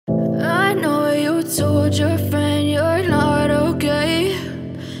told your friend you're not okay,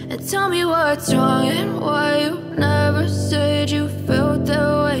 and tell me what's wrong and why you never said you felt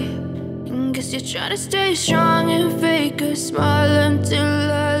that way. And guess you're trying to stay strong and fake a smile until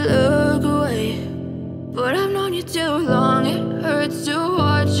I look away. But I've known you too long, it hurts to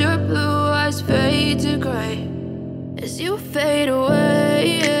watch your blue eyes fade to gray as you fade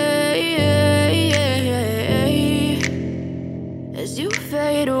away, as you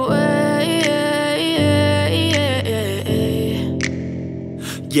fade away.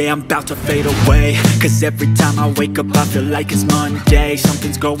 Yeah, I'm about to fade away, cause every time I wake up I feel like it's Monday.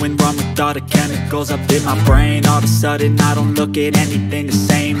 Something's going wrong with all the chemicals up in my brain. All of a sudden I don't look at anything the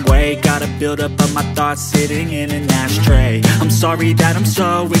same way. Got a buildup of my thoughts sitting in an ashtray. I'm sorry that I'm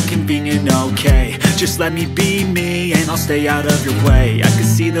so inconvenient, okay. Just let me be me and I'll stay out of your way. I can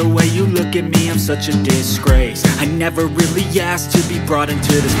see the way you look at me, I'm such a disgrace. I never really asked to be brought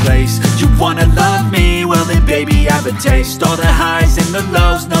into this place. You wanna love me? Well then baby I have a taste. All the highs and the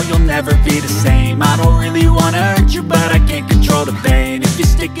lows, no you'll never be the same. I don't really wanna hurt you but I can't control the pain. If you're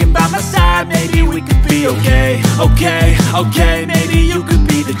sticking by my side maybe we could be okay. Okay, maybe you could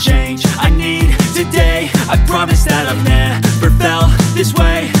be the change I need today. I promise that I've never felt this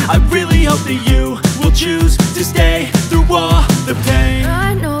way. I really hope that you will choose to stay through all the pain.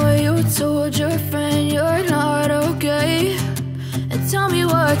 I know you told your friend you're not okay, and tell me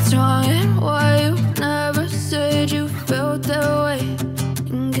what's wrong and why you never said you felt that way.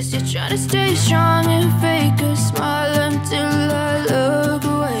 And guess you're trying to stay strong and fake a smile until I look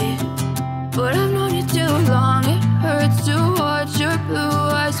away. But I've known you too long, it hurts to watch your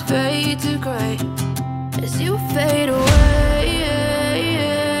blue eyes fade to gray as you fade away,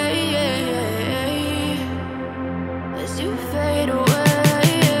 as you fade away,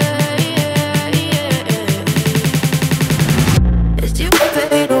 as you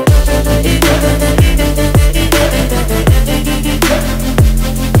fade away.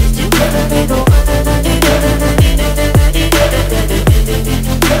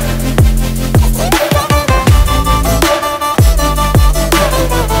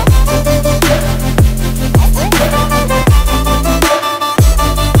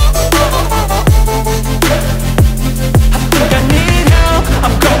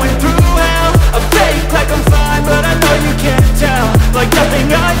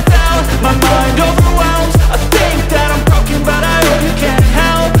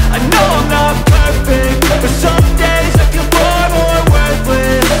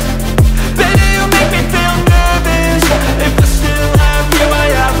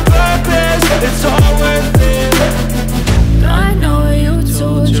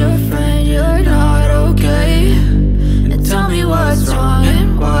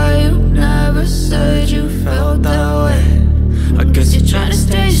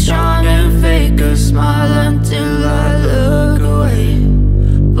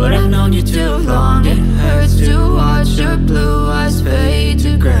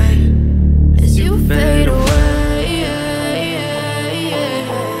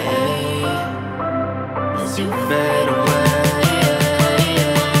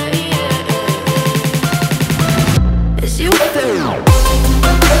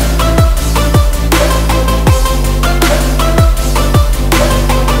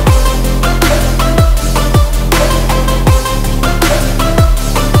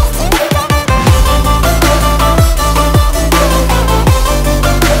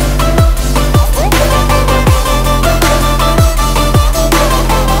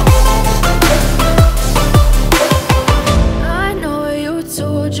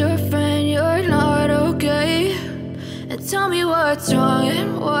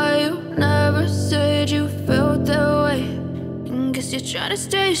 Trying to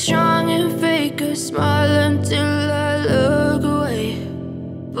stay strong and fake a smile until I look away.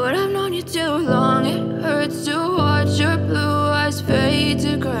 But I've known you too long, it hurts to